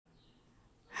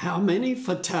How many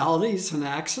fatalities and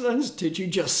accidents did you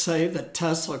just say that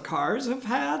Tesla cars have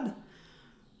had?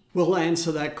 We'll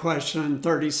answer that question in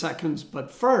 30 seconds,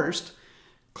 but first,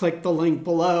 click the link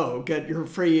below, get your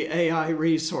free AI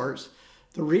resource.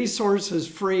 The resource is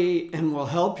free and will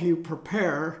help you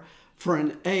prepare for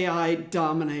an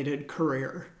AI-dominated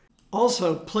career.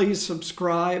 Also, please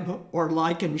subscribe or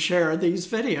like and share these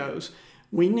videos.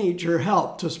 We need your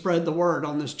help to spread the word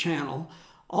on this channel.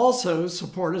 Also,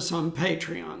 support us on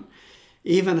Patreon.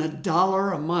 Even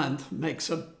 $1 a month makes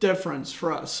a difference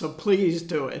for us, so please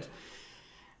do it.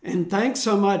 And thanks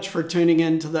so much for tuning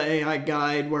in to the AI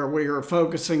Guide, where we are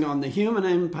focusing on the human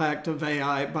impact of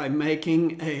AI by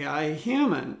making AI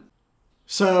human.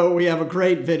 So we have a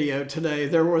great video today.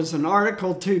 There was an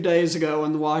article 2 days ago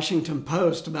in the Washington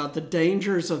Post about the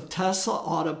dangers of Tesla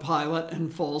Autopilot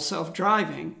and full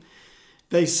self-driving.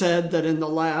 They said that in the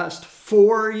last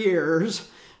 4 years,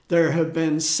 there have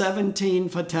been 17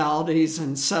 fatalities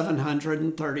and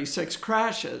 736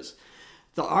 crashes.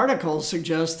 The article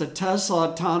suggests that Tesla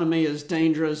autonomy is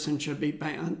dangerous and should be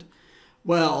banned.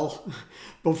 Well,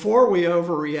 before we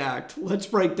overreact, let's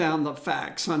break down the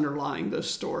facts underlying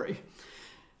this story.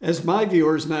 As my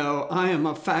viewers know, I am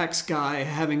a facts guy,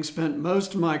 having spent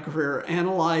most of my career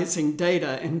analyzing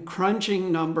data and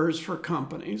crunching numbers for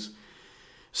companies.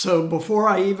 So before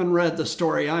I even read the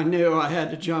story, I knew I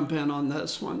had to jump in on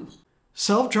this one.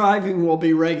 Self-driving will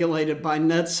be regulated by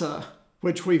NHTSA,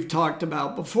 which we've talked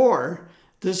about before.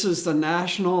 This is the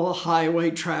National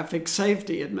Highway Traffic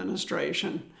Safety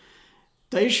Administration.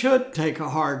 They should take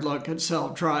a hard look at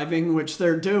self-driving, which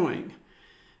they're doing.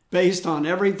 Based on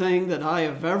everything that I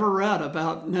have ever read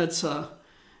about NHTSA,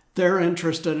 they're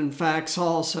interested in facts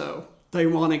also. They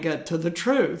want to get to the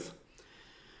truth.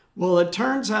 Well, it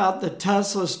turns out that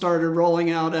Tesla started rolling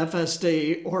out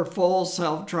FSD, or full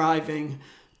self-driving,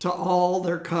 to all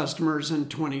their customers in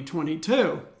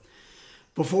 2022.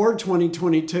 Before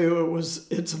 2022,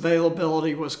 its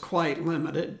availability was quite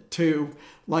limited to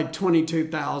like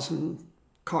 22,000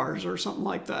 cars or something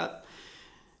like that.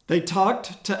 They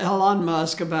talked to Elon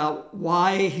Musk about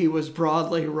why he was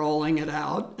broadly rolling it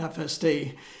out,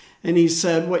 FSD, and he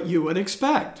said what you would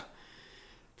expect.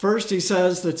 First, he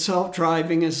says that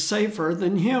self-driving is safer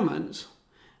than humans.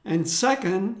 And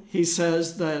second, he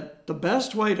says that the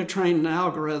best way to train an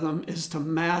algorithm is to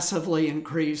massively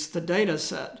increase the data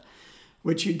set,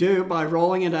 which you do by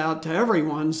rolling it out to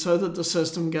everyone so that the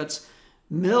system gets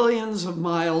millions of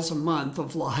miles a month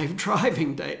of live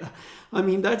driving data. I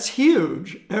mean, that's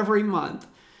huge every month.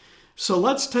 So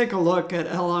let's take a look at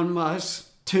Elon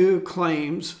Musk's 2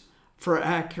 claims for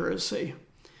accuracy.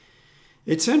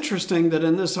 It's interesting that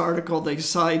in this article they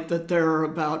cite that there are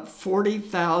about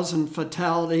 40,000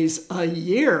 fatalities a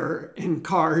year in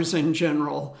cars in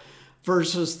general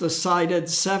versus the cited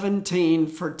 17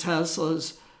 for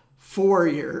Tesla's 4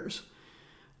 years.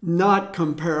 Not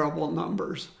comparable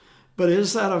numbers. But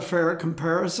is that a fair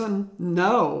comparison?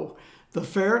 No. The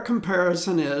fair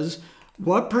comparison is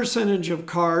what percentage of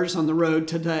cars on the road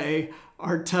today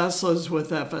are Teslas with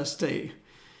FSD?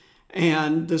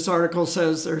 And this article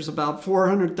says there's about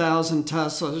 400,000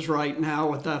 Teslas right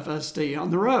now with FSD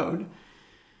on the road.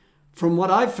 From what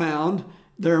I found,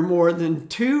 there are more than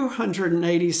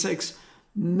 286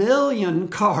 million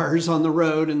cars on the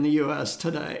road in the US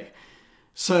today.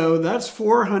 So that's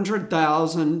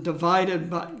 400,000 divided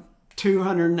by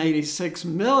 286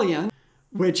 million,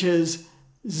 which is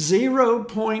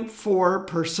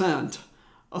 0.4%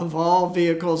 of all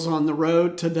vehicles on the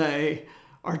road today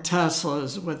are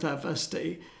Teslas with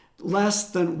FSD.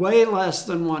 Way less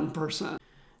than 1%.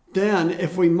 Then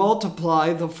if we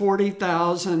multiply the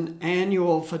 40,000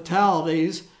 annual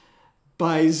fatalities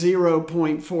by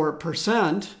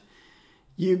 0.4%,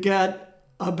 you get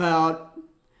about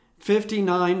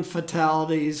 59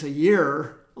 fatalities a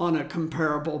year on a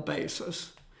comparable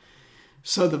basis.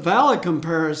 So the valid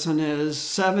comparison is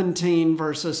 17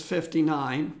 versus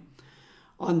 59.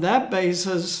 On that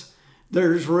basis,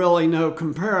 there's really no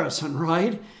comparison,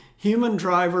 right? Human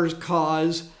drivers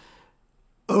cause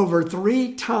over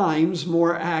 3 times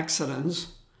more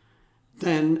accidents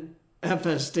than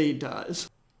FSD does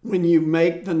when you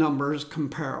make the numbers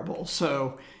comparable.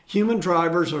 So human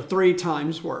drivers are 3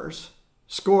 times worse.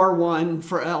 Score 1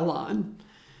 for Elon.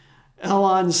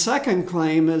 Elon's second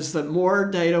claim is that more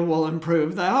data will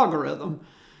improve the algorithm.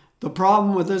 The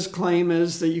problem with this claim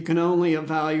is that you can only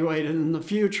evaluate it in the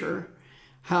future.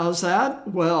 How's that?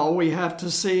 Well, we have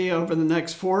to see over the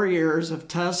next 4 years if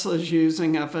Teslas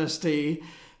using FSD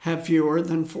have fewer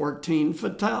than 17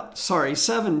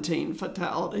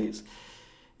 fatalities.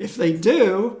 If they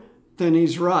do, then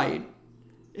he's right.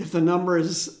 If the number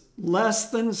is less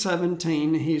than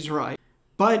 17, he's right.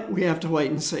 But we have to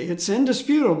wait and see. It's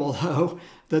indisputable, though,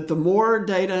 that the more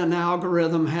data an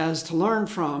algorithm has to learn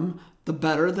from, the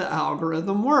better the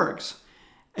algorithm works.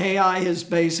 AI is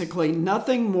basically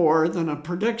nothing more than a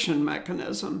prediction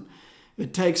mechanism.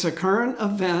 It takes a current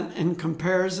event and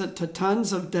compares it to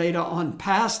tons of data on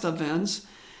past events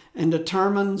and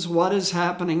determines what is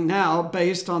happening now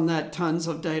based on that tons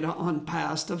of data on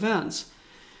past events.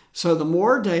 So the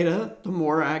more data, the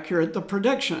more accurate the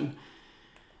prediction.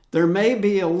 There may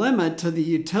be a limit to the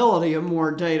utility of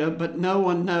more data, but no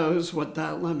one knows what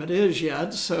that limit is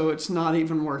yet, so it's not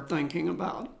even worth thinking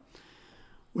about.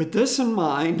 With this in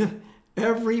mind,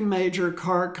 every major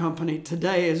car company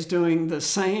today is doing the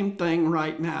same thing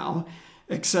right now,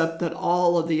 except that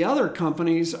all of the other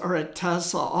companies are at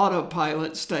Tesla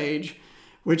Autopilot stage,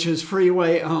 which is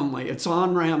freeway only. It's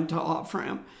on-ramp to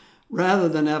off-ramp, rather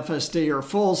than FSD or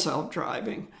full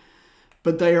self-driving.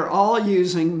 But they are all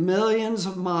using millions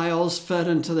of miles fed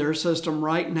into their system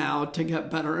right now to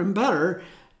get better and better,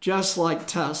 just like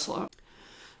Tesla.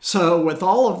 So with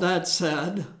all of that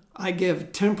said, I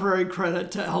give temporary credit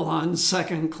to Elon's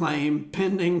second claim,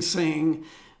 pending seeing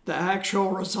the actual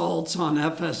results on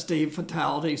FSD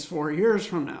fatalities 4 years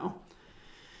from now.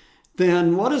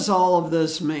 Then what does all of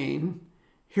this mean?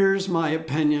 Here's my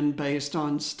opinion based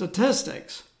on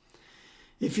statistics.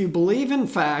 If you believe in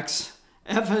facts,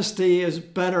 FSD is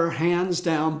better hands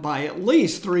down by at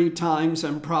least 3 times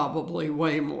and probably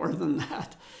way more than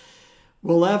that.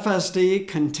 Will FSD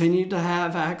continue to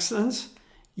have accidents?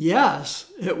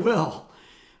 Yes, it will,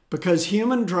 because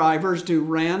human drivers do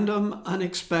random,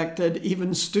 unexpected,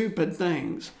 even stupid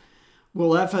things.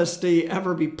 Will FSD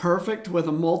ever be perfect with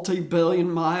a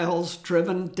multi-billion miles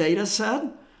driven data set?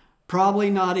 Probably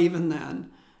not even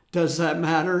then. Does that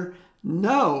matter?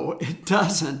 No, it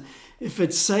doesn't. If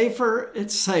it's safer,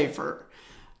 it's safer.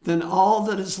 Then all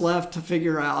that is left to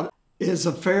figure out is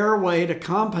a fair way to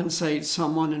compensate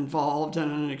someone involved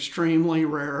in an extremely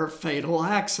rare fatal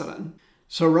accident.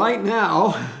 So right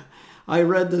now, I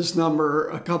read this number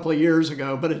a couple of years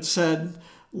ago, but it said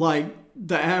like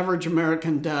the average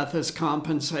American death is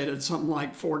compensated something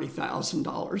like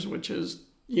 $40,000, which is,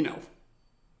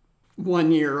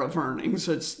 1 year of earnings.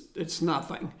 It's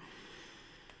nothing.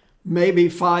 Maybe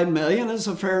 5 million is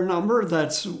a fair number.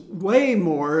 That's way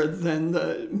more than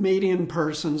the median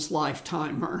person's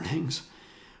lifetime earnings.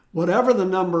 Whatever the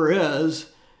number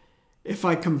is, if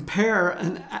I compare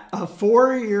a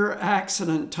 4-year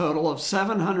accident total of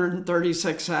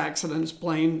 736 accidents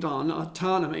blamed on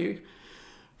autonomy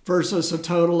versus a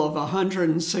total of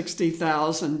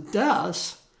 160,000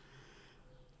 deaths,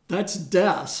 that's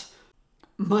deaths.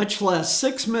 Much less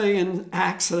 6 million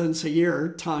accidents a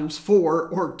year times 4,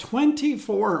 or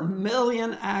 24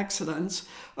 million accidents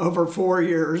over 4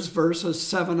 years versus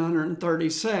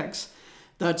 736.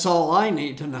 That's all I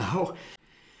need to know.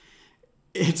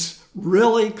 It's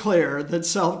really clear that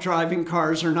self-driving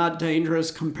cars are not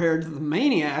dangerous compared to the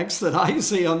maniacs that I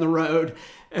see on the road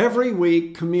every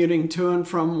week commuting to and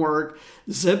from work,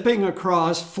 zipping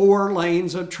across 4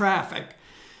 lanes of traffic.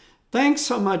 Thanks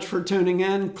so much for tuning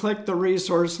in. Click the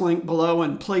resource link below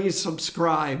and please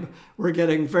subscribe. We're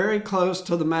getting very close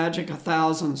to the magic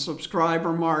 1,000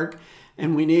 subscriber mark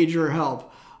and we need your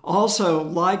help. Also,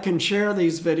 like and share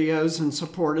these videos and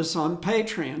support us on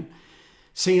Patreon.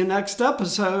 See you next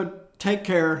episode. Take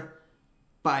care.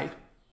 Bye.